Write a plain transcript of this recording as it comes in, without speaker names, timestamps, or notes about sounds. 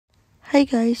Hi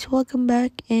guys, welcome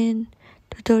back in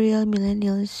Tutorial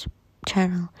Millennials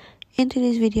channel. In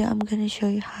today's video, I'm gonna show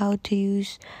you how to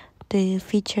use the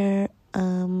feature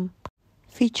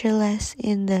less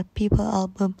in the people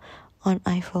album on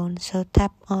iPhone. So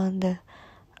tap on the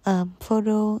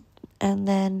photo and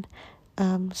then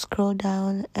scroll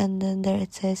down, and then there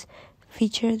it says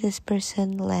feature this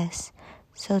person less.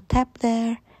 So tap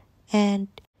there and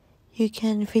you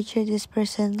can feature this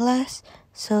person less,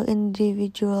 so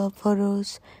individual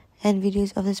photos and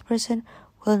videos of this person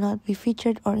will not be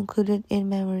featured or included in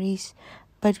memories,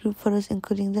 but group photos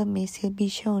including them may still be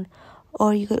shown.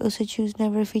 Or you could also choose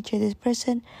never feature this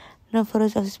person. No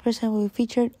photos of this person will be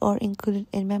featured or included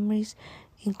in memories,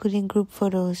 including group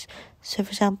photos. So for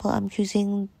example, I'm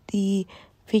choosing the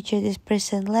feature this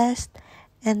person last,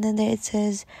 and then there it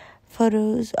says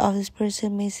photos of this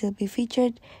person may still be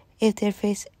featured if their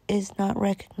face is not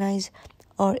recognized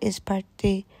or is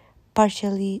partially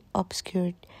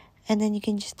obscured. And then you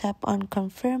can just tap on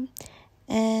confirm,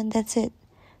 and that's it.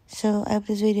 So I hope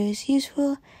this video is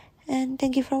useful, and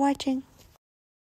thank you for watching.